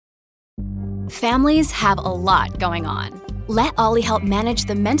Families have a lot going on. Let Ollie help manage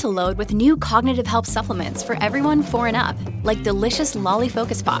the mental load with new cognitive help supplements for everyone 4 and up, like delicious Lolly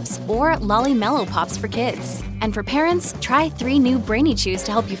Focus Pops or Lolly Mellow Pops for kids. And for parents, try 3 new Brainy Chews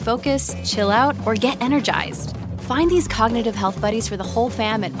to help you focus, chill out, or get energized. Find these cognitive health buddies for the whole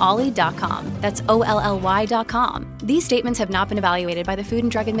fam at ollie.com. That's OLLY.com. These statements have not been evaluated by the Food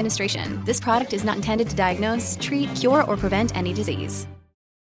and Drug Administration. This product is not intended to diagnose, treat, cure, or prevent any disease.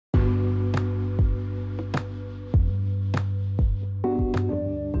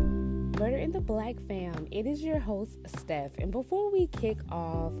 Black fam, it is your host Steph, and before we kick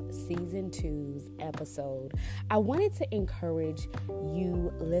off season 2's episode, I wanted to encourage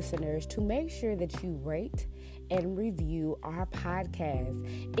you listeners to make sure that you rate and review our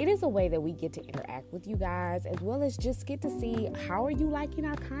podcast. It is a way that we get to interact with you guys, as well as just get to see how are you liking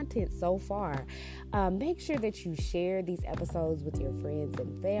our content so far. Make sure that you share these episodes with your friends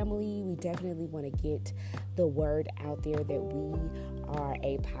and family. We definitely want to get the word out there that we are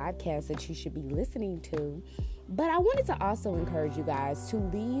a podcast that you should be listening to. But I wanted to also encourage you guys to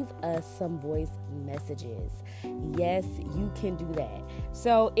leave us some voice messages. Yes, you can do that.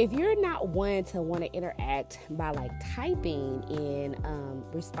 So if you're not one to want to interact by typing in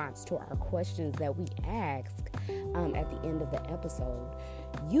response to our questions that we ask at the end of the episode,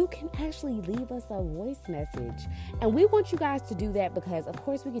 you can actually leave us a voice message. And we want you guys to do that because, of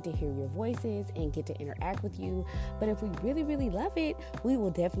course, we get to hear your voices and get to interact with you. But if we really, really love it, we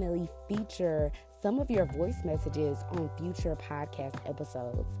will definitely feature some of your voice messages on future podcast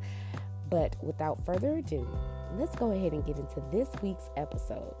episodes. But without further ado, let's go ahead and get into this week's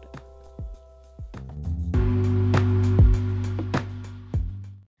episode.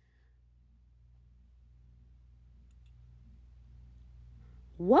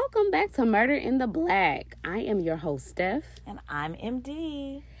 Welcome back to Murder in the Black. I am your host, Steph. And I'm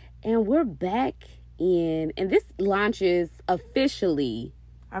MD. And we're back and this launches officially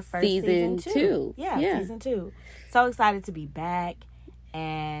our first season 2. Yeah, season 2. So excited to be back.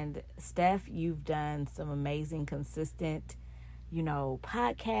 And Steph, you've done some amazing, consistent,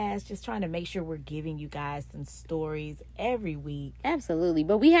 podcasts, just trying to make sure we're giving you guys some stories every week. Absolutely.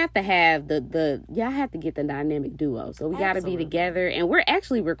 But we have to have y'all have to get the dynamic duo. So we got to be together. And we're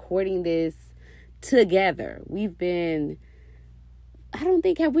actually recording this together.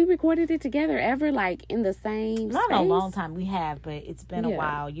 Have we recorded it together ever, in the same Not space? in a long time. We have, but it's been a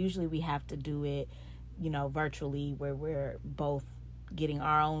while. Usually we have to do it, virtually, where we're both getting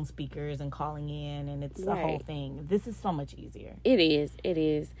our own speakers and calling in, and it's a whole thing. This is so much easier. It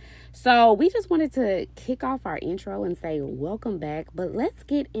is. So we just wanted to kick off our intro and say welcome back, but let's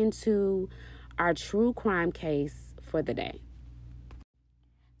get into our true crime case for the day.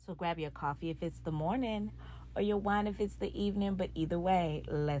 So grab your coffee if it's the morning, or your wine if it's the evening, but either way,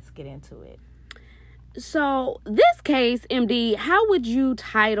 let's get into it. So this case, MD, how would you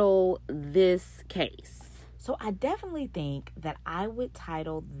title this case? So I definitely think that I would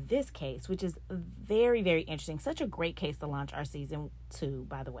title this case, which is very, very interesting. Such a great case to launch our season 2,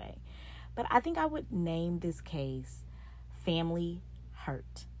 by the way. But I think I would name this case Family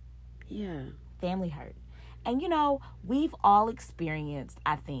Hurt. Yeah. Family Hurt. And, we've all experienced,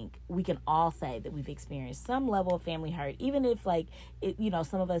 I think, we can all say that we've experienced some level of family hurt, even if,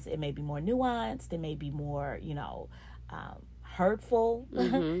 some of us, it may be more nuanced, it may be more, hurtful,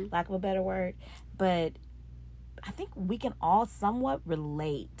 lack of a better word. But I think we can all somewhat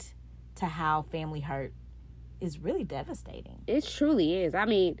relate to how family hurt is really devastating. It truly is. I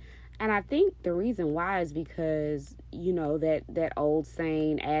mean, and I think the reason why is because, that old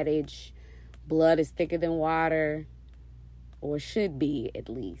saying, adage, blood is thicker than water, or should be at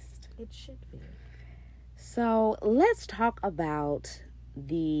least. It should be. So let's talk about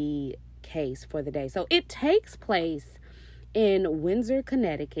the case for the day. So it takes place in Windsor,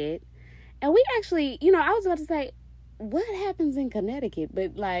 Connecticut. And we actually, I was about to say, what happens in Connecticut?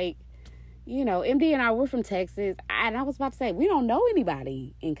 But MD and I, we're from Texas. And I was about to say, we don't know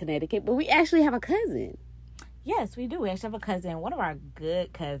anybody in Connecticut, but we actually have a cousin. Yes, we do. We actually have a cousin. One of our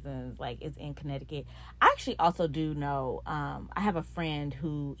good cousins, is in Connecticut. I actually also do know, I have a friend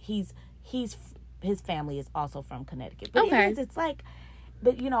who his family is also from Connecticut. But okay.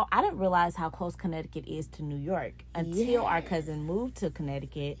 But, I didn't realize how close Connecticut is to New York until our cousin moved to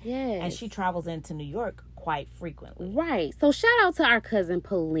Connecticut. Yes. And she travels into New York quite frequently. Right. So shout out to our cousin,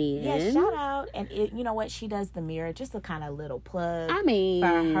 Pauline. Yeah, shout out. And you know what? She does the Mirror. Just a kind of little plug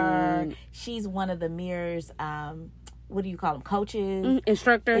for her. She's one of the Mirror's, what do you call them? Coaches?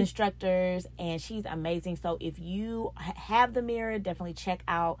 Instructors. And she's amazing. So if you have the Mirror, definitely check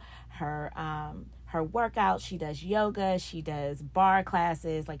out her her workouts. She does yoga. She does bar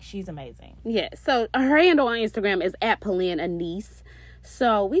classes. Like, she's amazing. Yeah. So her handle on Instagram is @PalinAnise.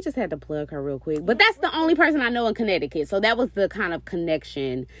 So we just had to plug her real quick. But that's the only person I know in Connecticut. So that was the kind of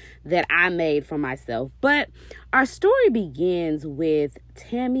connection that I made for myself. But our story begins with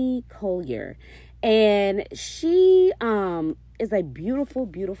Tammi Cuyler. And she is a beautiful,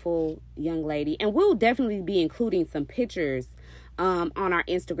 beautiful young lady. And we'll definitely be including some pictures on our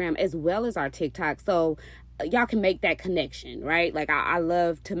Instagram as well as our TikTok. So y'all can make that connection, right? Like, I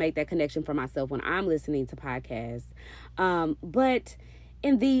love to make that connection for myself when I'm listening to podcasts. But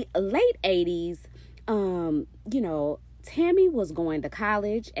in the late 80s, Tammi was going to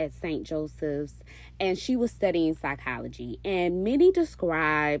college at St. Joseph's, and she was studying psychology. And many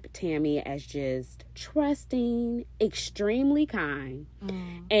describe Tammi as just trusting, extremely kind.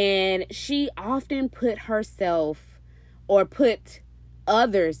 And she often put herself or put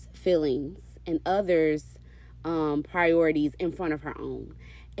others' feelings and others' priorities in front of her own.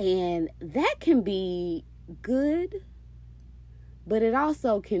 And that can be good, but it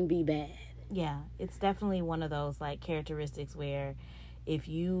also can be bad. Yeah, it's definitely one of those, like, characteristics where if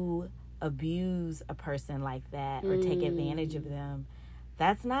you abuse a person like that or take advantage of them,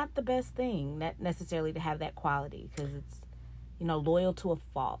 that's not the best thing, not necessarily to have that quality, because it's, loyal to a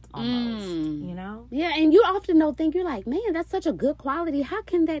fault almost, Yeah, and you often don't think, you're like, man, that's such a good quality. How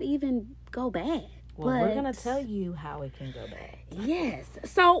can that even go bad? Well, we're going to tell you how it can go bad. Yes.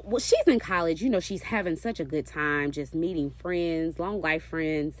 So, she's in college. She's having such a good time, just meeting friends, long life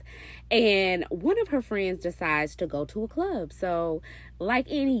friends. And one of her friends decides to go to a club. So, like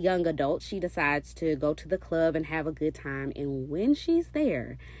any young adult, she decides to go to the club and have a good time. And when she's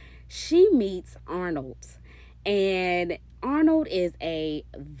there, she meets Arnold. And Arnold is a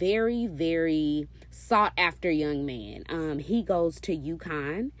very, very sought after young man. He goes to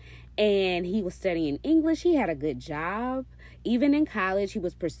UConn. And he was studying English. He had a good job. Even in college, he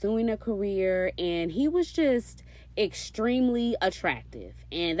was pursuing a career. And he was just extremely attractive.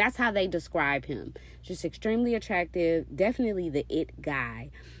 And that's how they describe him. Just extremely attractive. Definitely the it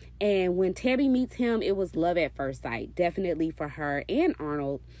guy. And when Tammi meets him, it was love at first sight. Definitely for her and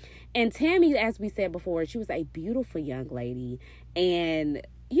Arnold. And Tammi, as we said before, she was a beautiful young lady. And,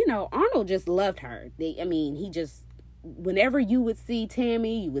 Arnold just loved her. He just... Whenever you would see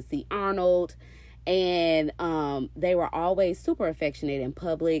Tammi, you would see Arnold, and they were always super affectionate in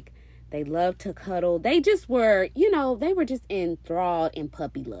public. They loved to cuddle. They just were, they were just enthralled in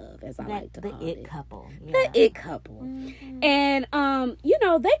puppy love, as I like to call it. The it couple. Yeah. The it couple. Mm-hmm. And,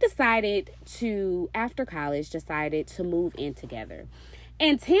 they decided after college, to move in together.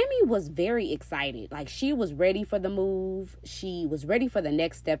 And Tammi was very excited. Like, she was ready for the move. She was ready for the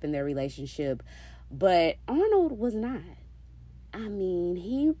next step in their relationship. But Arnold was not.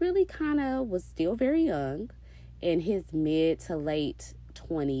 He really kind of was still very young, in his mid to late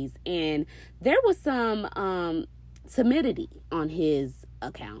 20s. And there was some timidity on his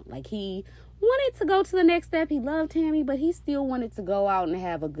account. Like, he wanted to go to the next step. He loved Tammi, but he still wanted to go out and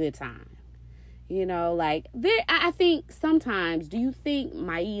have a good time. I think sometimes, do you think,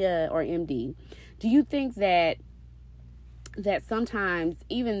 Maya or MD, do you think that sometimes,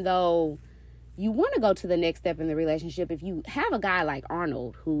 even though you want to go to the next step in the relationship, if you have a guy like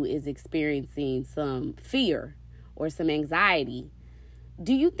Arnold who is experiencing some fear or some anxiety,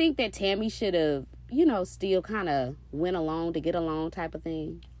 do you think that Tammi should have, still kind of went along to get along type of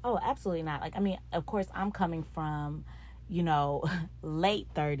thing? Oh, absolutely not. Of course, I'm coming from, late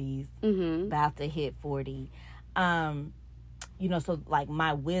 30s, about to hit 40. So, like,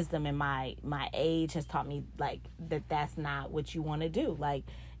 my wisdom and my age has taught me, like, that's not what you want to do. Like,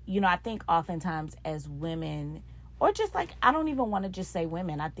 I think oftentimes as women, or just, like, I don't even want to just say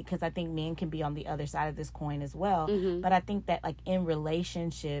women, because I think men can be on the other side of this coin as well. Mm-hmm. But I think that, like, in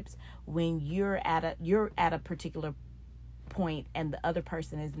relationships, when you're at a particular point and the other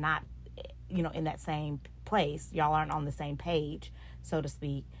person is not, in that same place, y'all aren't on the same page, so to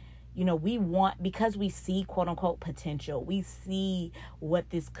speak. We want, because we see quote unquote potential, we see what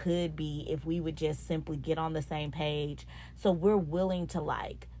this could be if we would just simply get on the same page. So we're willing to,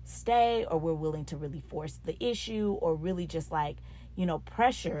 like, stay, or we're willing to really force the issue, or really just, like,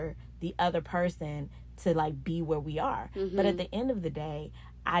 pressure the other person to, like, be where we are. Mm-hmm. But at the end of the day,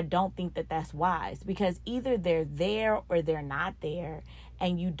 I don't think that that's wise, because either they're there or they're not there,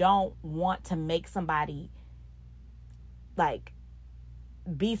 and you don't want to make somebody, like,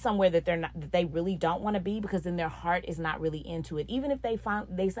 be somewhere that they really don't want to be, because then their heart is not really into it. Even if they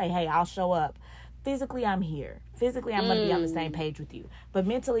say, hey, I'll show up. Physically, I'm here. Physically, I'm going to be on the same page with you. But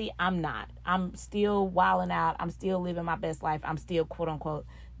mentally, I'm not. I'm still wilding out. I'm still living my best life. I'm still, quote unquote,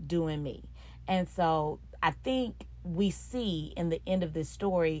 doing me. And so I think we see in the end of this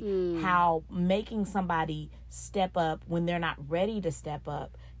story how making somebody step up when they're not ready to step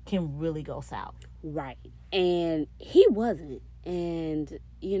up can really go south. Right. And he wasn't. And,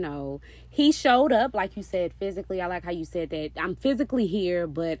 you know, he showed up, like you said, physically. I like how you said that. I'm physically here,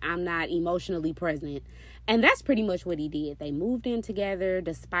 but I'm not emotionally present. And that's pretty much what he did. They moved in together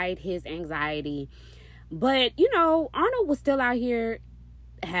despite his anxiety. But, you know, Arnold was still out here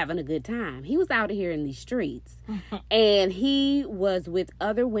having a good time. He was out here in these streets. And he was with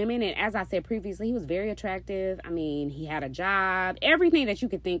other women. And as I said previously, he was very attractive. I mean, he had a job. Everything that you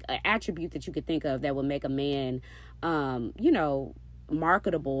could think, an attribute that you could think of that would make a man, you know,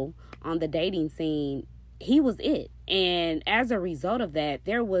 marketable on the dating scene, he was it. And as a result of that,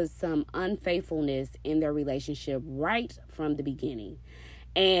 there was some unfaithfulness in their relationship right from the beginning.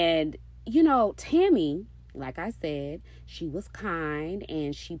 And, you know, Tammi, like I said, she was kind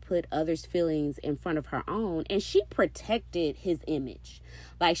and she put others' feelings in front of her own, and she protected his image.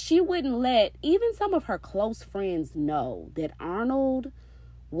 Like, she wouldn't let even some of her close friends know that Arnold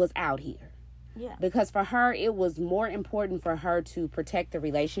was out here. Yeah. Because for her, it was more important for her to protect the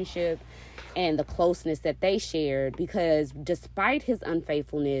relationship and the closeness that they shared, because despite his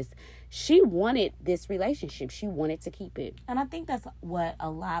unfaithfulness, she wanted this relationship. She wanted to keep it. And I think that's what a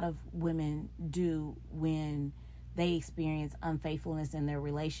lot of women do when they experience unfaithfulness in their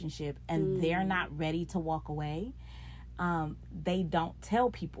relationship and they're not ready to walk away. They don't tell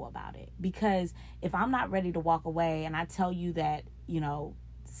people about it. Because if I'm not ready to walk away and I tell you that, you know,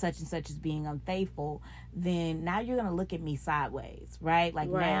 such and such is being unfaithful, then now you're going to look at me sideways, right? Like,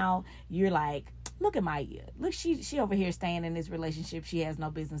 now you're like, look at Maya. Look, she over here staying in this relationship she has no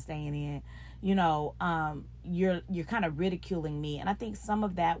business staying in. You know, you're kind of ridiculing me. And I think some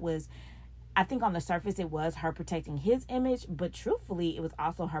of that was, I think on the surface it was her protecting his image, but truthfully it was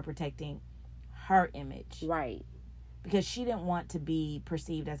also her protecting her image. Right. Because she didn't want to be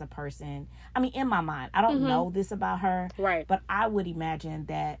perceived as a person. I mean, in my mind, I don't know this about her. Right. But I would imagine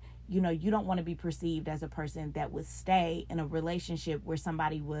that, you know, you don't want to be perceived as a person that would stay in a relationship where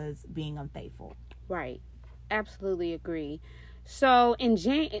somebody was being unfaithful. Right. Absolutely agree. So in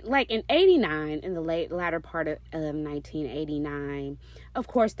 89, in the latter part of 1989, of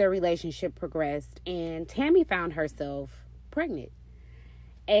course, their relationship progressed and Tammi found herself pregnant.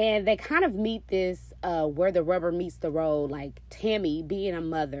 And they kind of meet this where the rubber meets the road, like Tammi being a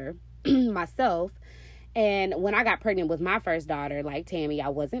mother, myself. And when I got pregnant with my first daughter, like Tammi, I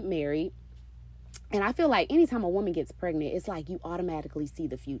wasn't married. And I feel like anytime a woman gets pregnant, it's like you automatically see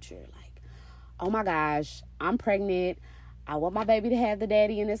the future. Like, oh my gosh, I'm pregnant. I want my baby to have the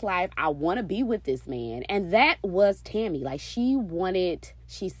daddy in his life. I want to be with this man. And that was Tammi. Like, she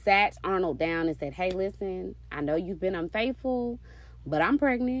sat Arnold down and said, hey, listen, I know you've been unfaithful, but I'm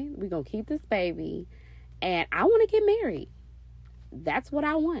pregnant. We're going to keep this baby. And I want to get married. That's what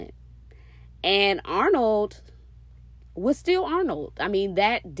I want. And Arnold was still Arnold. I mean,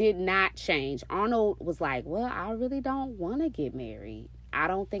 that did not change. Arnold was like, well, I really don't want to get married. I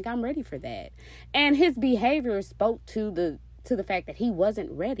don't think I'm ready for that. And his behavior spoke to the fact that he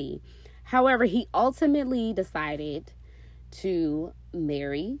wasn't ready. However, he ultimately decided to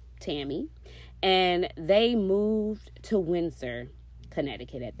marry Tammi. And they moved to Windsor,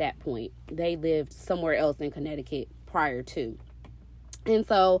 Connecticut at that point. They lived somewhere else in Connecticut prior to. And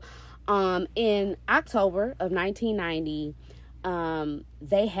so in October of 1990,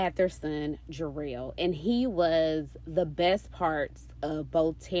 they had their son, Jarrell, and he was the best parts of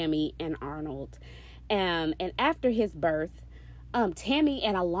both Tammi and Arnold. And after his birth, Tammi,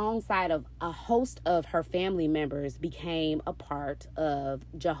 and alongside of a host of her family members, became a part of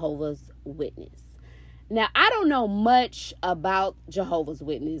Jehovah's Witness. Now, I don't know much about Jehovah's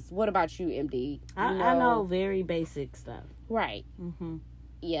Witness. What about you, MD? I know very basic stuff. Right. Mm-hmm.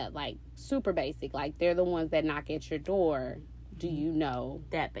 Yeah, like super basic. Like, they're the ones that knock at your door. Do you know?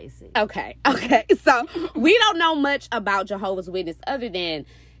 That basic. Okay. So, we don't know much about Jehovah's Witness other than,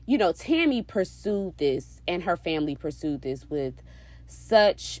 you know, Tammi pursued this and her family pursued this with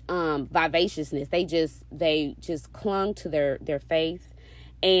such vivaciousness. They just clung to their faith.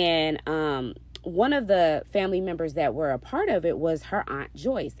 And one of the family members that were a part of it was her aunt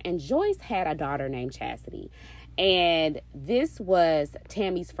Joyce. And Joyce had a daughter named Chastity. And this was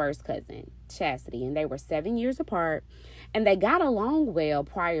Tammy's first cousin, Chastity. And they were 7 years apart. And they got along well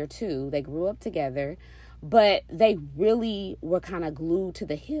prior to. They grew up together. But they really were kind of glued to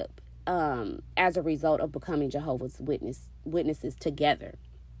the hip as a result of becoming Jehovah's Witnesses together.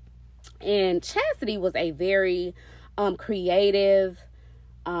 And Chastity was a very creative,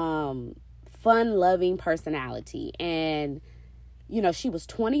 fun-loving personality. And, you know, she was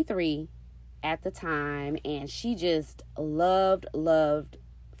 23 at the time, and she just loved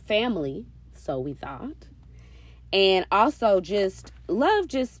family, so we thought. And also just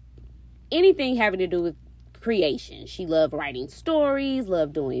loved anything having to do with creation. She loved writing stories,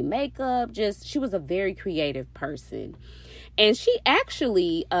 loved doing makeup. She was a very creative person. And she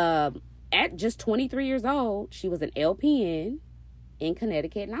actually, at just 23 years old, she was an LPN in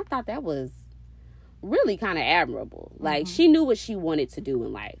Connecticut. And I thought that was really kind of admirable. Like, she knew what she wanted to do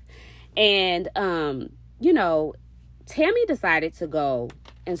in life. And, Tammi decided to go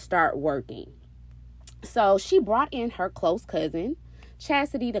and start working. So she brought in her close cousin,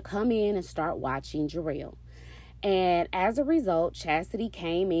 Chastity, to come in and start watching Jarrell. And as a result, Chastity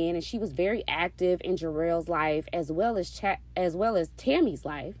came in and she was very active in Jarrell's life as well as Tammi's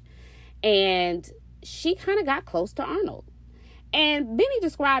life. And she kind of got close to Arnold. And Benny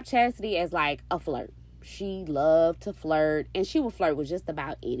described Chastity as like a flirt. She loved to flirt, and she would flirt with just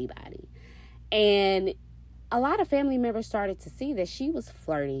about anybody. And a lot of family members started to see that she was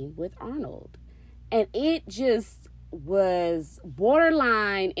flirting with Arnold. And it just was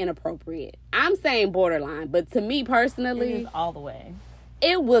borderline inappropriate. I'm saying borderline, but to me personally, it is all the way.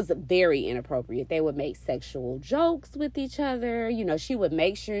 It was very inappropriate. They would make sexual jokes with each other. She would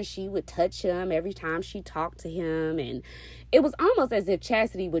make sure she would touch him every time she talked to him. And it was almost as if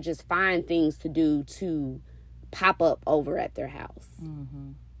Chastity would just find things to do to pop up over at their house.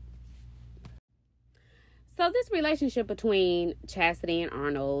 Mm-hmm. So this relationship between Chastity and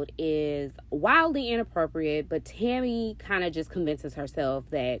Arnold is wildly inappropriate, but Tammi kind of just convinces herself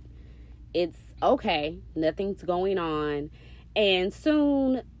that it's okay, nothing's going on. And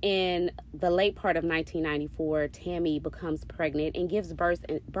soon, in the late part of 1994, Tammi becomes pregnant and gives birth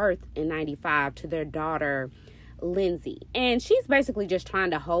in 95 to their daughter, Lindsay. And she's basically just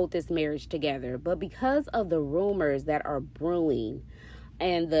trying to hold this marriage together. But because of the rumors that are brewing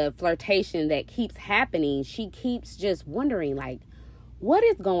and the flirtation that keeps happening, she keeps just wondering, like, what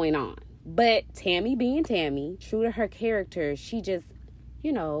is going on? But Tammi, being Tammi, true to her character, she just,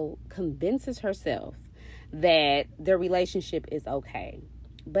 convinces herself that their relationship is okay.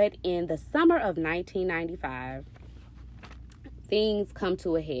 But in the summer of 1995, things come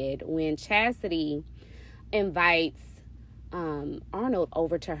to a head when Chastity invites Arnold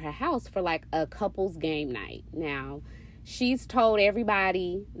over to her house for like a couple's game night. Now, she's told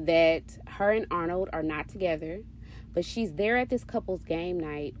everybody that her and Arnold are not together, but she's there at this couple's game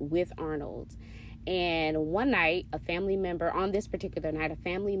night with Arnold. And one night, a family member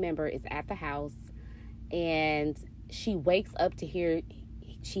is at the house, and she wakes up to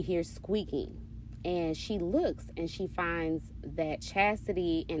she hears squeaking. And she looks and she finds that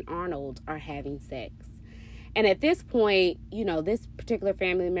Chastity and Arnold are having sex. And at this point, this particular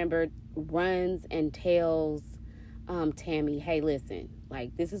family member runs and tells Tammi, hey, listen,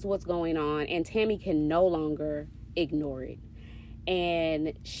 like, this is what's going on. And Tammi can no longer ignore it.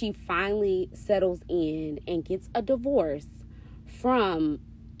 And she finally settles in and gets a divorce from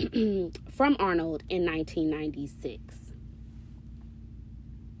Arnold in 1996.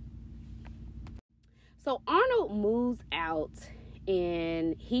 So Arnold moves out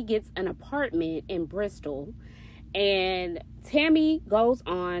and he gets an apartment in Bristol, and Tammi goes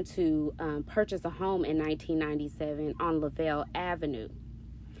on to purchase a home in 1997 on Lavelle Avenue.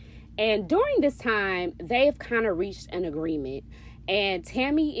 And during this time, they've kind of reached an agreement, and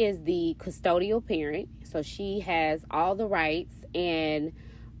Tammi is the custodial parent, so she has all the rights, and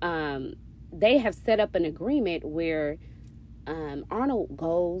they have set up an agreement where Arnold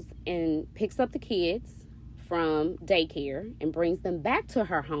goes and picks up the kids from daycare and brings them back to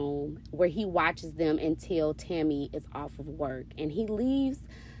her home, where he watches them until Tammi is off of work. And he leaves.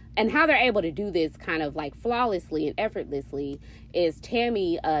 And how they're able to do this kind of like flawlessly and effortlessly is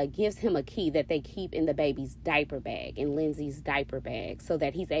Tammi gives him a key that they keep in the baby's diaper bag, in Lindsay's diaper bag, so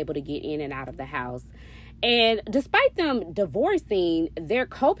that he's able to get in and out of the house. And despite them divorcing, their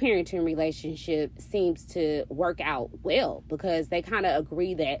co-parenting relationship seems to work out well, because they kind of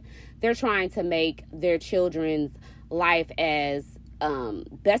agree that they're trying to make their children's life as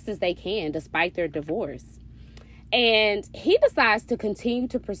best as they can despite their divorce. And he decides to continue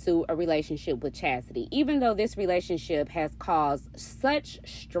to pursue a relationship with Chastity, even though this relationship has caused such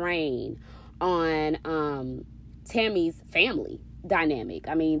strain on Tammy's family dynamic.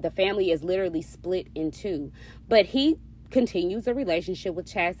 I mean, the family is literally split in two. But he continues a relationship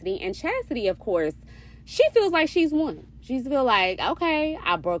with Chastity. And Chastity, of course, she feels like she's won. She feels like, okay,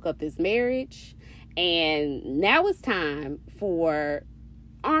 I broke up this marriage, and now it's time for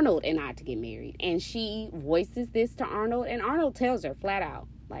Arnold and I to get married. And she voices this to Arnold, and Arnold tells her flat out,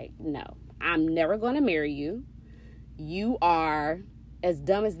 like, no, I'm never going to marry you. You are as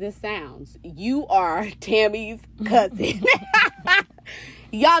dumb as this sounds, you are Tammy's cousin.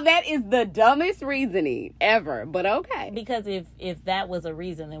 Y'all, that is the dumbest reasoning ever, but okay. Because if that was a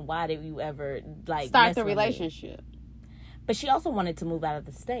reason, then why did you ever start the relationship? But she also wanted to move out of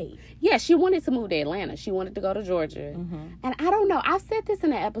the state. Yeah, she wanted to move to Atlanta. She wanted to go to Georgia. Mm-hmm. And I don't know. I've said this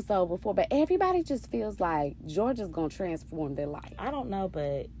in an episode before, but everybody just feels like Georgia's going to transform their life. I don't know,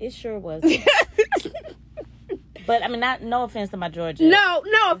 but it sure was. But, I mean, no offense to my Georgia.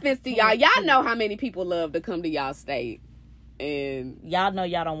 No offense to y'all. Y'all know how many people love to come to y'all state. And y'all know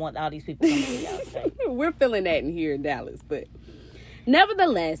y'all don't want all these people coming to y'all state. We're feeling that in here in Dallas. But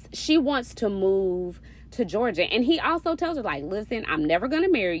nevertheless, she wants to move to Georgia. And he also tells her, like, listen, I'm never going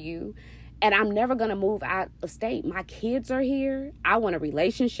to marry you. And I'm never going to move out of state. My kids are here. I want a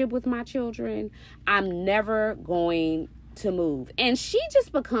relationship with my children. I'm never going to move. And she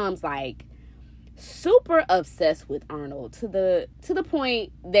just becomes, like, super obsessed with Arnold to the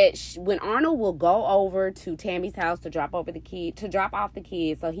point that when Arnold will go over to Tammy's house to drop off the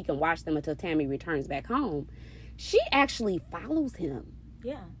kids so he can watch them until Tammi returns back home, she actually follows him.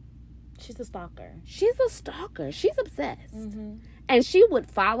 Yeah, she's a stalker. She's obsessed. Mm-hmm. And she would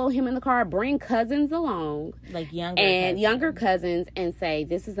follow him in the car, bring cousins along, like younger cousins, and say,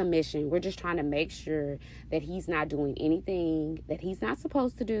 this is a mission. We're just trying to make sure that he's not doing anything that he's not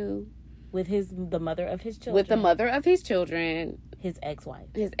supposed to do. With the mother of his children. With the mother of his children. His ex-wife.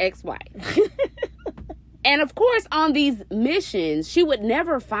 And of course, on these missions, she would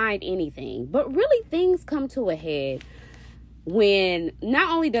never find anything. But really, things come to a head when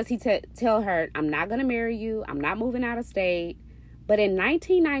not only does he tell her, I'm not going to marry you, I'm not moving out of state, but in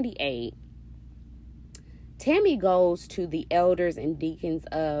 1998, Tammi goes to the elders and deacons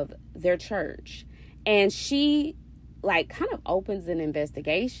of their church. And she kind of opens an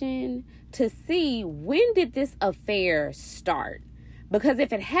investigation to see when did this affair start. Because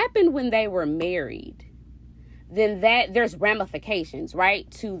if it happened when they were married, then there's ramifications, right,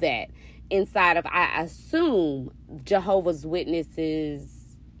 to that inside of, I assume, Jehovah's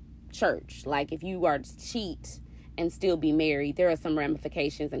Witnesses church. Like, if you are to cheat and still be married, there are some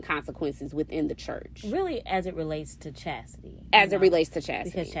ramifications and consequences within the church. Really, as it relates to chastity. It relates to chastity.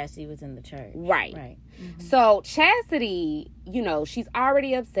 Because chastity was in the church. Right. Mm-hmm. So Chastity, she's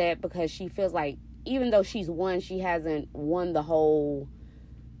already upset because she feels like even though she's won, she hasn't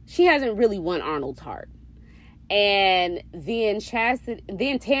really won Arnold's heart. And then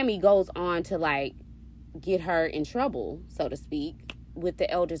Tammi goes on to get her in trouble, so to speak, with the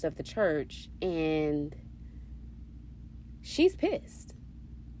elders of the church, and she's pissed.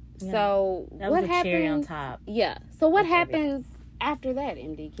 Yeah. So what happens? Cherry on top. Yeah. So what happens after that,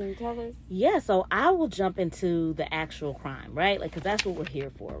 MD? Can you tell us? Yeah. So I will jump into the actual crime, right? Because that's what we're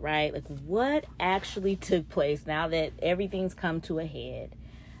here for, right? What actually took place now that everything's come to a head.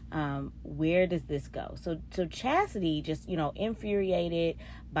 Where does this go? So Chastity just, infuriated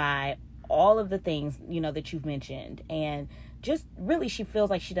by all of the things, that you've mentioned, and just really she feels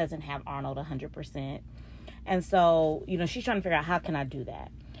like she doesn't have Arnold 100%. And so, she's trying to figure out, how can I do that?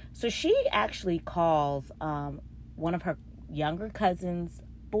 So she actually calls one of her younger cousin's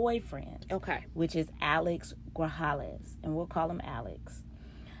boyfriends. Okay. Which is Alex Grajales. And we'll call him Alex.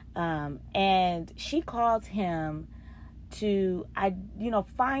 And she calls him to,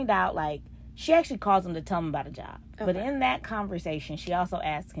 find out, she actually calls him to tell him about a job. Okay. But in that conversation, she also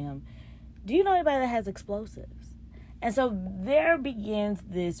asks him, do you know anybody that has explosives? And so there begins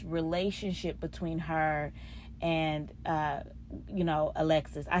this relationship between her and,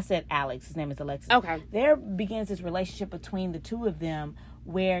 Alexis. I said Alex. His name is Alexis. Okay. There begins this relationship between the two of them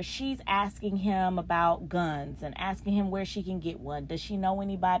where she's asking him about guns and asking him where she can get one. Does he know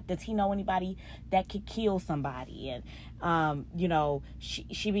anybody that could kill somebody? And,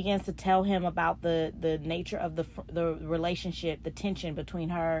 she begins to tell him about the nature of the relationship, the tension between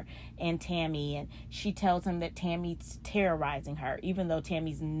her and Tammi. And she tells him that Tammy's terrorizing her, even though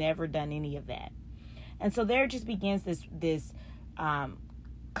Tammy's never done any of that. And so there just begins this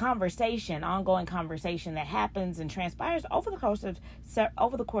ongoing conversation that happens and transpires over the course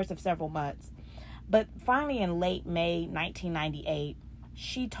of several months. But finally, in late May 1998,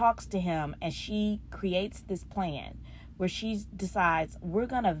 she talks to him and she creates this plan where she decides, we're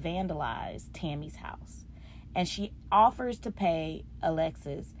going to vandalize Tammy's house. And she offers to pay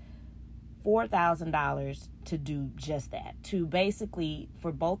Alexis $4,000 to do just that. To basically,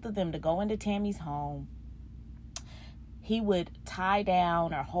 for both of them to go into Tammy's home. He would tie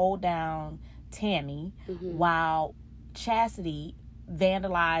down or hold down Tammi, mm-hmm. while Chastity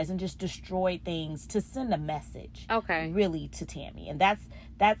vandalized and just destroyed things to send a message. Okay. Really, to Tammi. And that's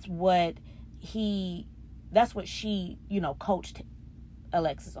what she, coached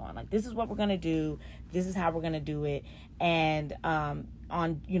Alexis on. Like, this is what we're going to do. This is how we're going to do it. And on,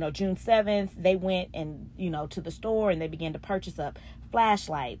 June 7th, they went and, to the store and they began to purchase up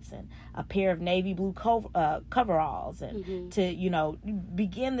flashlights and a pair of navy blue coveralls and to,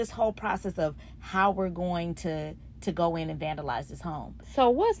 begin this whole process of how we're going to go in and vandalize this home. So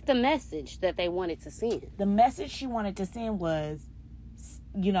what's the message that they wanted to send? The message she wanted to send was,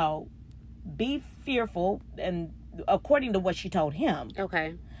 be fearful, and according to what she told him,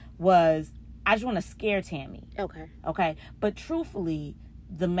 was, I just want to scare Tammi. Okay. But truthfully,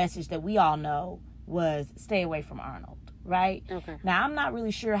 the message that we all know was stay away from Arnold, right? Okay. Now, I'm not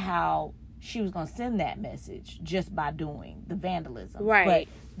really sure how she was going to send that message just by doing the vandalism. Right. But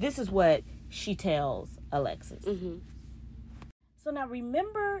this is what she tells Alexis. Mm-hmm. So now,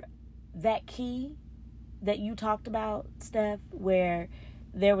 remember that key that you talked about, Steph, where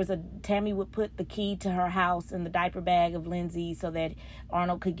there was Tammi would put the key to her house in the diaper bag of Lindsay so that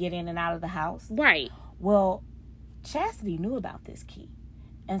Arnold could get in and out of the house? Right. Well, Chastity knew about this key.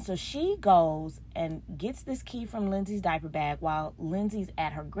 And so she goes and gets this key from Lindsay's diaper bag while Lindsay's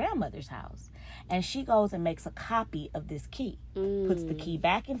at her grandmother's house. And she goes and makes a copy of this key, puts the key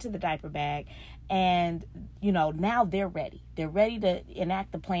back into the diaper bag. And, now they're ready. They're ready to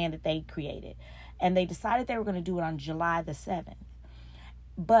enact the plan that they created. And they decided they were going to do it on July the 7th.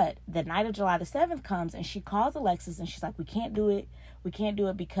 But the night of July the 7th comes and she calls Alexis and she's like, we can't do it. We can't do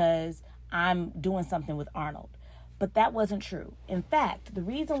it because I'm doing something with Arnold. But that wasn't true. In fact, the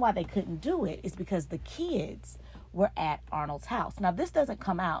reason why they couldn't do it is because the kids were at Arnold's house. Now, this doesn't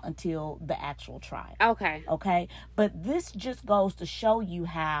come out until the actual trial. Okay. But this just goes to show you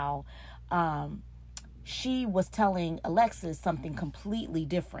how she was telling Alexis something completely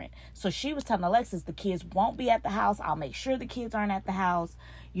different. So she was telling Alexis the kids won't be at the house. I'll make sure the kids aren't at the house,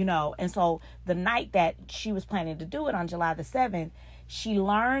 And so the night that she was planning to do it on July the 7th, she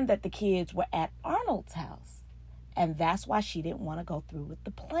learned that the kids were at Arnold's house. And that's why she didn't want to go through with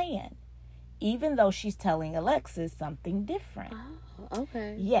the plan, even though she's telling Alexis something different. Oh,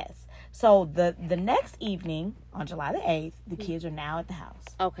 okay. Yes. So the next evening, on July the 8th, the kids are now at the house.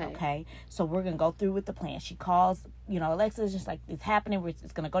 Okay. So we're going to go through with the plan. She calls, Alexis, just like, it's happening.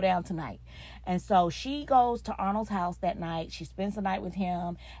 It's going to go down tonight. And so she goes to Arnold's house that night. She spends the night with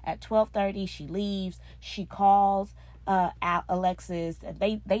him. At 12:30, she leaves. She calls Alexis.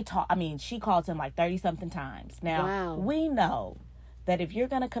 They talk. I mean, she calls him like 30-something times. Now, We know that if you're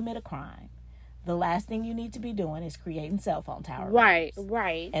going to commit a crime, the last thing you need to be doing is creating cell phone tower records.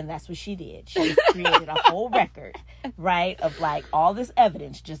 Right. And that's what she did. She created a whole record, right, of like all this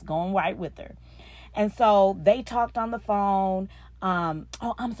evidence just going right with her. And so they talked on the phone. I'm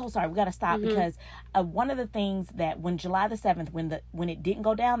so sorry. We got to stop because one of the things that when July the 7th, when it didn't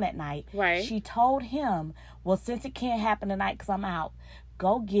go down that night, she told him, well, since it can't happen tonight because I'm out,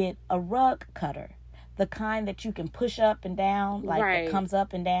 go get a rug cutter. The kind that you can push up and down, like that comes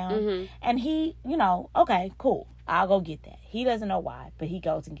up and down. And he, okay, cool. I'll go get that. He doesn't know why, but he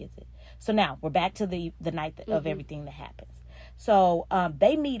goes and gets it. So now we're back to the night of everything that happens. So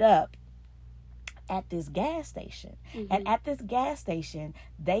they meet up at this gas station. And at this gas station,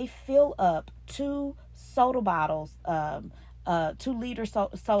 they fill up 2 soda bottles, 2-liter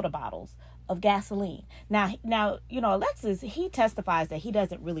soda bottles of gasoline. Now, Alexis, he testifies that he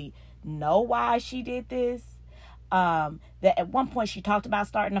doesn't really know why she did this. That at one point she talked about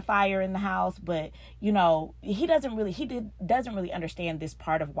starting a fire in the house, but he doesn't really understand this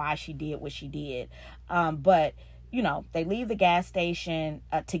part of why she did what she did. But they leave the gas station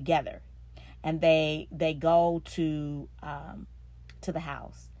together, and they go to the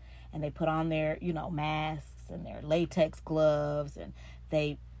house, and they put on their masks and their latex gloves, and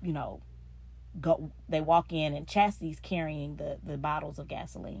they walk in, and Chastity's carrying the bottles of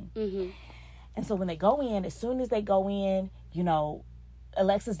gasoline. And so when they go in, as soon as they go in,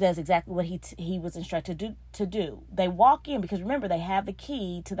 Alexis does exactly what he was instructed to do. They walk in because, remember, they have the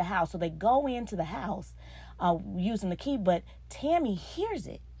key to the house. So they go into the house using the key, but Tammi hears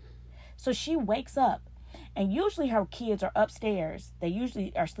it. So she wakes up. And usually her kids are upstairs. They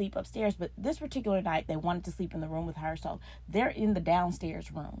usually are asleep upstairs. But this particular night, they wanted to sleep in the room with her. So they're in the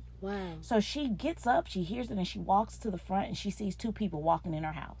downstairs room. Wow. So she gets up, she hears it, and she walks to the front, and she sees 2 people walking in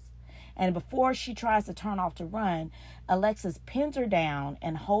her house. And before she tries to turn off to run, Alexis pins her down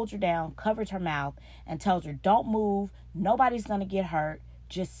and holds her down, covers her mouth, and tells her, don't move. Nobody's going to get hurt.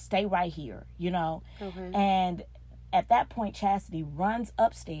 Just stay right here, Okay. And at that point, Chastity runs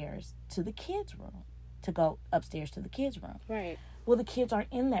upstairs to the kids' room. To go upstairs to the kids' room. Right. Well, the kids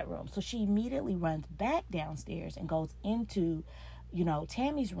aren't in that room. So she immediately runs back downstairs and goes into,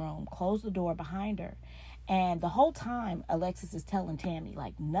 Tammi's room, close the door behind her. And the whole time, Alexis is telling Tammi,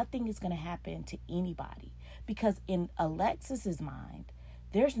 like, nothing is going to happen to anybody. Because in Alexis's mind,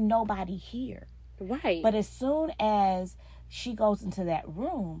 there's nobody here. Right. But as soon as she goes into that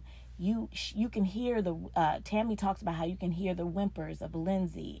room, you can hear Tammi talks about how you can hear the whimpers of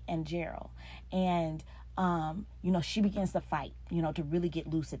Lindsay and Gerald. And, she begins to fight, to really get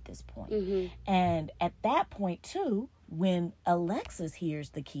loose at this point. Mm-hmm. And at that point, too, when Alexis hears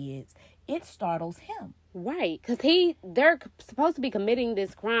the kids, it startles him. Right. Because they're supposed to be committing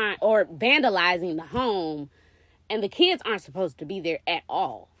this crime or vandalizing the home, and the kids aren't supposed to be there at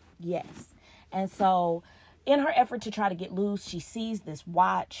all. Yes. And so in her effort to try to get loose, she sees this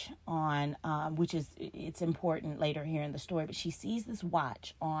watch on, it's important later here in the story, but she sees this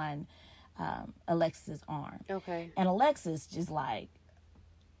watch on Alexis's arm. Okay. And Alexis just like,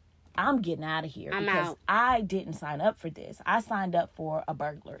 I'm getting out of here. I'm because out. I didn't sign up for this. I signed up for a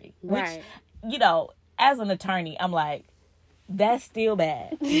burglary. Right. Which, as an attorney, I'm like, that's still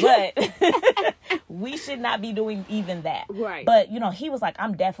bad. But we should not be doing even that. Right. But, he was like,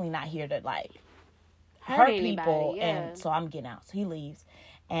 I'm definitely not here to, like, hurt people. Yeah. And so I'm getting out. So he leaves.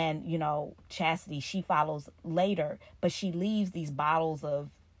 And, Chastity, she follows later. But she leaves these bottles of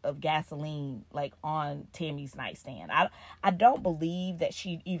gasoline, like, on Tammy's nightstand. I don't believe that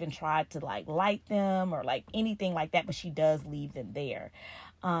she even tried to, like, light them or, like, anything like that. But she does leave them there.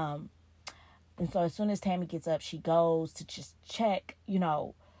 And so as soon as Tammi gets up, she goes to just check,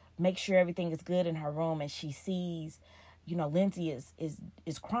 make sure everything is good in her room. And she sees, Lindsay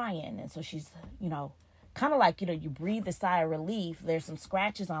is crying. And so she's, kind of like, you breathe a sigh of relief. There's some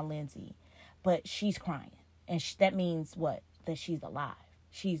scratches on Lindsay, but she's crying. And that means what? That she's alive.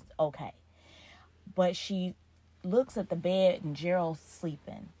 She's okay. But she looks at the bed and Gerald's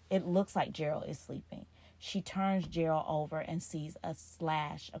sleeping. It looks like Gerald is sleeping. She turns Gerald over and sees a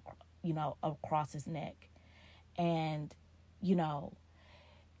slash across his neck. And,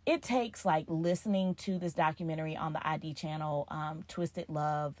 it takes like listening to this documentary on the ID channel, Twisted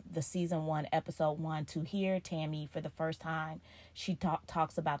Love, the season 1, episode 1, to hear Tammi for the first time. She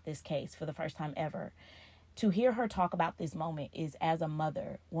talks about this case for the first time ever. To hear her talk about this moment is, as a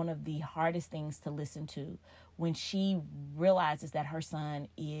mother, one of the hardest things to listen to when she realizes that her son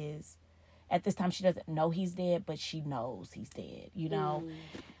is, at this time, she doesn't know he's dead, but she knows he's dead,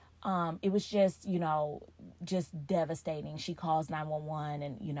 It was just, just devastating. She calls 911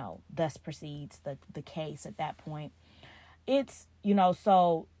 and, thus proceeds the case at that point. It's,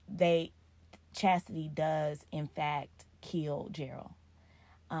 so Chastity does, in fact, kill Gerald.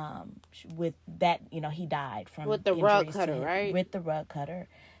 With that, he died from with the rug cutter, right? With the rug cutter,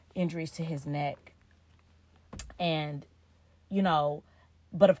 injuries to his neck. And,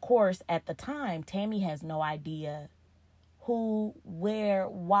 but of course, at the time, Tammi has no idea who, where,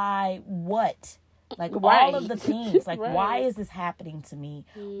 why, what. Like, right. All of the things. Like, right. Why is this happening to me?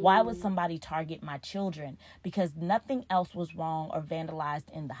 Why would somebody target my children? Because nothing else was wrong or vandalized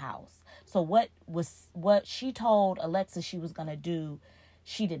in the house. So what she told Alexis she was going to do,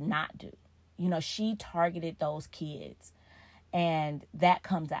 she did not do. She targeted those kids. And that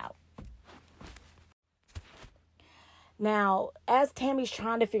comes out. Now, as Tammy's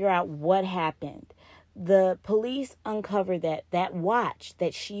trying to figure out what happened, the police uncover that watch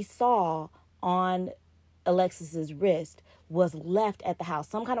that she saw on Alexis's wrist was left at the house.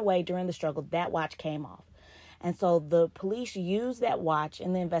 Some kind of way during the struggle, that watch came off. And so the police use that watch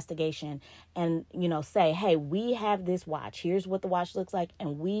in the investigation and, say, hey, we have this watch. Here's what the watch looks like.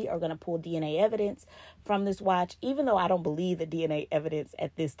 And we are going to pull DNA evidence from this watch, even though I don't believe the DNA evidence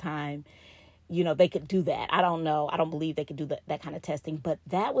at this time, they could do that. I don't know. I don't believe they could do that kind of testing. But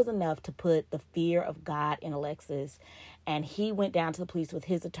that was enough to put the fear of God in Alexis. And he went down to the police with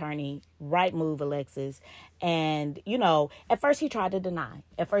his attorney, right move, Alexis. And, at first he tried to deny.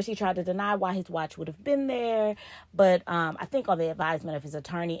 Why his watch would have been there. But I think on the advisement of his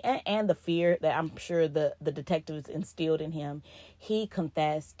attorney and the fear that I'm sure the detectives instilled in him, he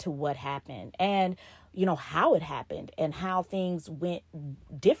confessed to what happened. And how it happened and how things went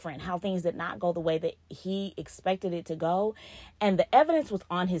different, how things did not go the way that he expected it to go. And the evidence was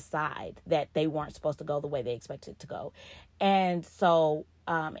on his side that they weren't supposed to go the way they expected it to go. And so,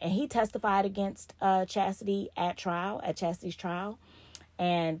 and he testified against Chastity at Chastity's trial.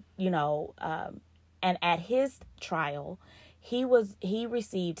 And, and at his trial, he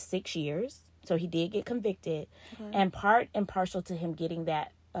received 6 years. So he did get convicted. Okay. And part and partial to him getting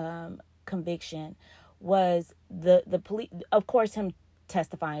that conviction was the police, of course, him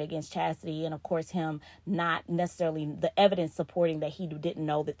testifying against Chastity, and of course him not necessarily the evidence supporting that he didn't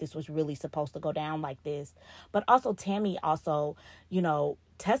know that this was really supposed to go down like this. But also Tammi also, you know,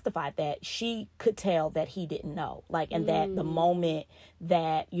 testified that she could tell that he didn't know, like, and that the moment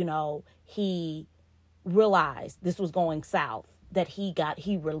that, you know, he realized this was going south, that he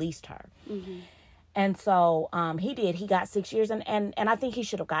released her. And so he got 6 years, and I think he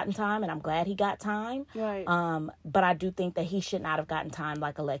should have gotten time, and I'm glad he got time. Right. But I do think that he should not have gotten time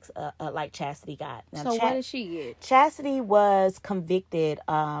like like Chastity got. Now, so what did she get? Chastity was convicted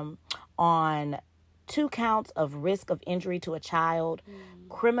on 2 counts of risk of injury to a child,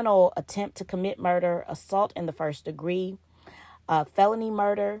 criminal attempt to commit murder, assault in the first degree, felony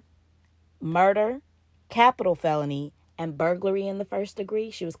murder, capital felony, and burglary in the first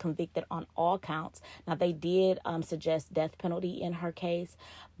degree. She was convicted on all counts. Now, they did suggest death penalty in her case,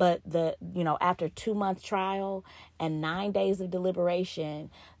 but after 2-month trial and 9 days of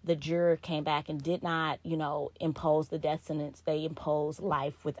deliberation, the juror came back and did not, impose the death sentence. They imposed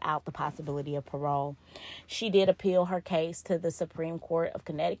life without the possibility of parole. She did appeal her case to the Supreme Court of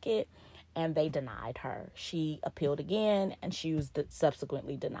Connecticut, and they denied her. She appealed again, and she was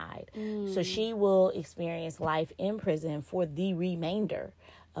subsequently denied. So she will experience life in prison for the remainder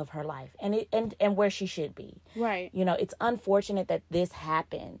of her life, and where she should be. Right. It's unfortunate that this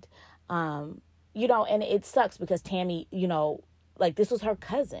happened. And it sucks because Tammi, this was her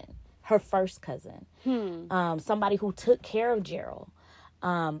cousin, her first cousin, somebody who took care of Gerald.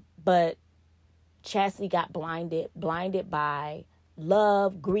 But Chastity got blinded by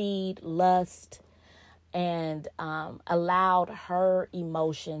love, greed, lust, and allowed her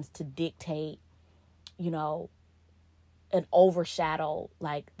emotions to dictate, and overshadow,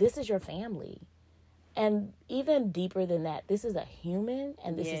 like, this is your family. And even deeper than that, this is a human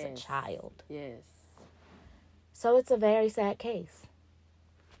and this is a child. Yes. So it's a very sad case.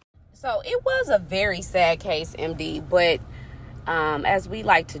 So it was a very sad case, MD, but as we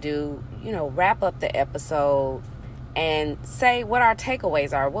like to do, wrap up the episode and say what our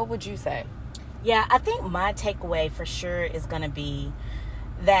takeaways are. What would you say? Yeah, I think my takeaway for sure is going to be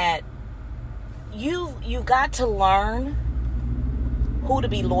that you got to learn who to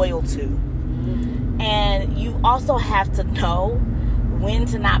be loyal to. And you also have to know when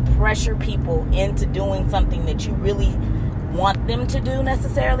to not pressure people into doing something that you really want them to do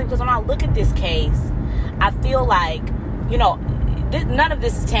necessarily. Because when I look at this case, I feel like, none of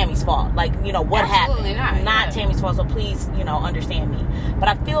this is Tammy's fault. Like, what Absolutely happened? Not Tammy's fault, so please, understand me. But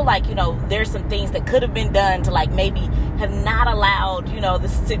I feel like, there's some things that could have been done to, like, maybe have not allowed,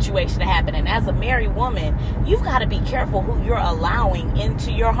 this situation to happen. And as a married woman, you've got to be careful who you're allowing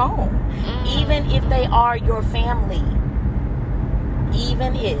into your home. Even if they are your family.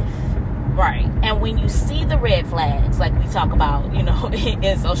 Even if. Right. And when you see the red flags, like we talk about,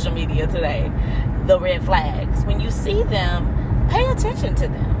 in social media today, the red flags, when you see them, pay attention to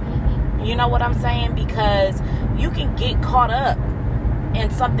them. You know what I'm saying? Because you can get caught up in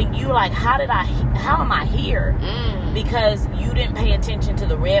something you like, how am I here? Because you didn't pay attention to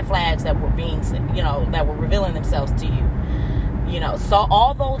the red flags that were being, that were revealing themselves to you. So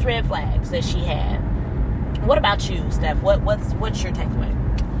all those red flags that she had. What about you, Steph? What's your takeaway?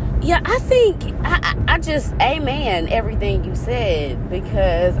 Yeah, I think I just amen everything you said,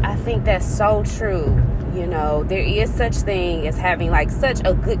 because I think that's so true. There is such thing as having like such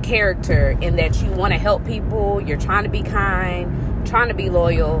a good character in that you want to help people, you're trying to be kind, trying to be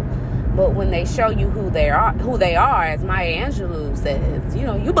loyal, but when they show you who they are, as Maya Angelou says,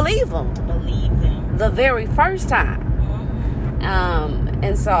 you believe them. The very first time.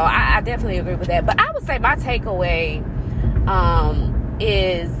 And so I definitely agree with that. But I would say my takeaway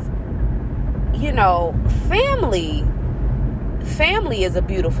is, family is a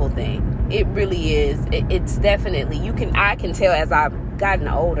beautiful thing. It really is. It's definitely, I can tell as I've gotten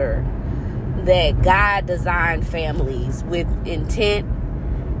older that God designed families with intent,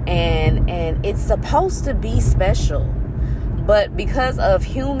 and it's supposed to be special. But because of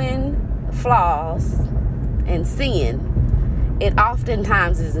human flaws and sin, it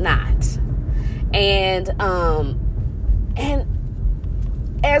oftentimes is not. And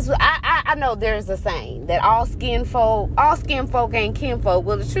as I know there's a saying that all skin folk ain't kinfolk.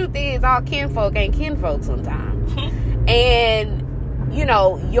 Well, the truth is all kinfolk ain't kinfolk sometimes. And,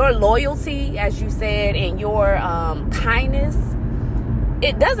 your loyalty, as you said, and your kindness,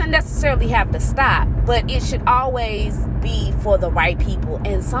 it doesn't necessarily have to stop, but it should always be for the right people.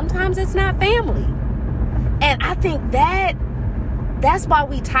 And sometimes it's not family. And I think that's why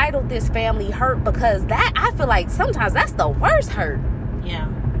we titled this Family Hurt, because that, I feel like sometimes that's the worst hurt. Yeah.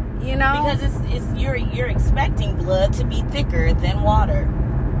 You know? Because you're expecting blood to be thicker than water.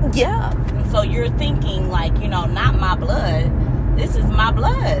 Yeah. And so you're thinking, like, you know, not my blood. This is my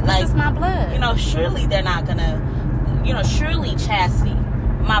blood. This is my blood. You know, surely they're not gonna, you know, surely Chastity,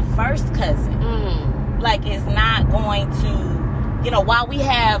 my first cousin, like, is not going to, you know, while we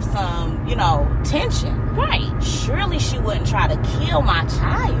have some, you know, tension. Right. Surely she wouldn't try to kill my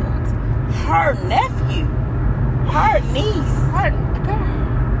child. Her nephew. Her niece. Her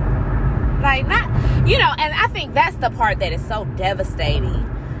girl. Like, not, you know, and I think that's the part that is so devastating.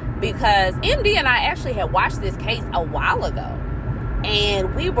 Because MD and I actually had watched this case a while ago.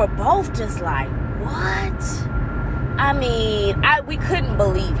 And we were both just like, what? I mean, we couldn't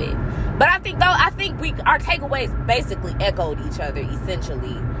believe it. But I think our takeaways basically echoed each other,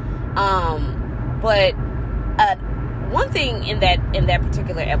 essentially. But one thing in that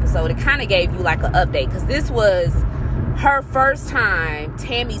particular episode, it kind of gave you like an update. Because this was her first time,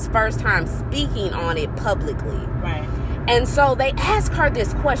 Tammy's first time speaking on it publicly. Right. And so they ask her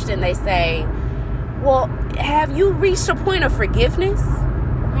this question. They say, well, have you reached a point of forgiveness?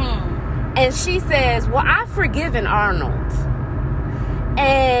 And she says, well, I've forgiven Arnold.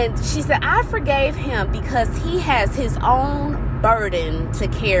 And she said, I forgave him because he has his own burden to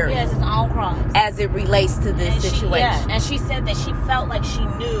carry. He has his own cross. As it relates to this situation. And she said that she felt like she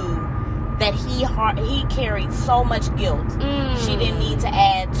knew that he carried so much guilt. She didn't need to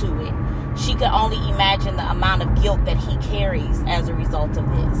add to it. She could only imagine the amount of guilt that he carries as a result of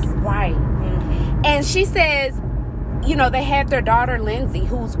this. Right. And she says, you know, they had their daughter, Lindsay,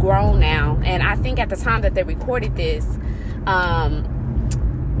 who's grown now. And I think at the time that they recorded this,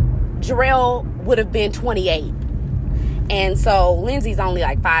 Jarrell would have been 28. And so Lindsay's only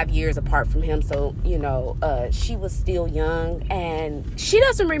like 5 years apart from him. So, you know, she was still young. And she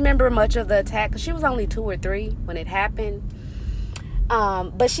doesn't remember much of the attack because she was only 2 or 3 when it happened.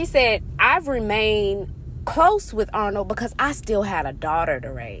 But she said, I've remained close with Arnold because I still had a daughter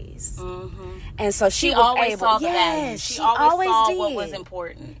to raise. And so she was always able, saw the value. She always saw did. What was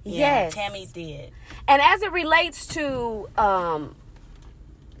important. Yeah, yes. Tammi did. And as it relates to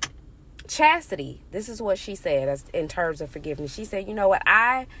Chastity, this is what she said as in terms of forgiveness. She said, you know what,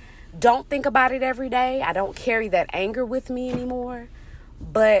 I don't think about it every day. I don't carry that anger with me anymore.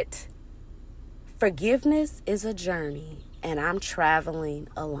 But forgiveness is a journey. And I'm traveling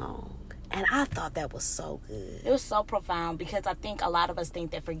along. And I thought that was so good. It was so profound because I think a lot of us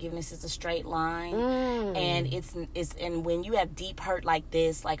think that forgiveness is a straight line. And and when you have deep hurt like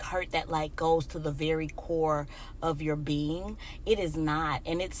this, like hurt that like goes to the very core of your being, it is not.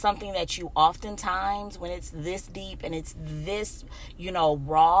 And it's something that you oftentimes, when it's this deep and it's this, you know,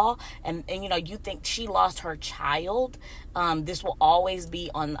 raw, and you know, you think she lost her child, this will always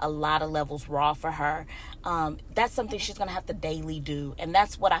be on a lot of levels raw for her. That's something she's going to have to daily do. And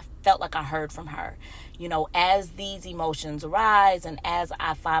that's what I felt like I heard from her. You know, as these emotions arise and as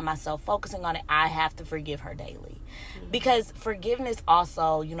I find myself focusing on it, I have to forgive her daily. Because forgiveness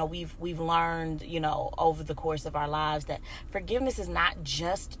also, you know, we've learned, you know, over the course of our lives that forgiveness is not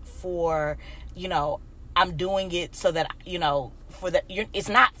just for, you know, I'm doing it so that, you know, it's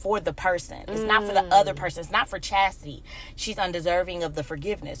not for the person. It's not for the other person. It's not for Chastity. She's undeserving of the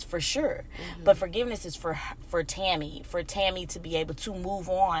forgiveness, for sure. But forgiveness is for Tammi, for Tammi to be able to move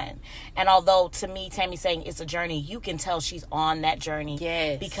on. And although, to me, Tammi saying it's a journey, you can tell she's on that journey.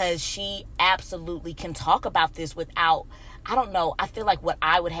 Yes. Because she absolutely can talk about this without, I don't know, I feel like what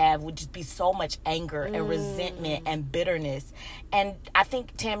I would have would just be so much anger and resentment and bitterness. And I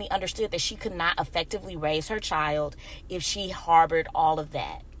think Tammi understood that she could not effectively raise her child if she harbored all of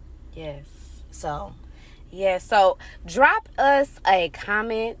that. Yes. So drop us a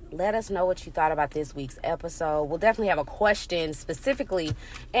comment. Let us know what you thought about this week's episode. We'll definitely have a question specifically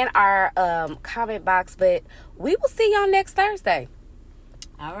in our comment box, but we will see y'all next Thursday.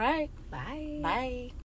 All right. Bye. Bye.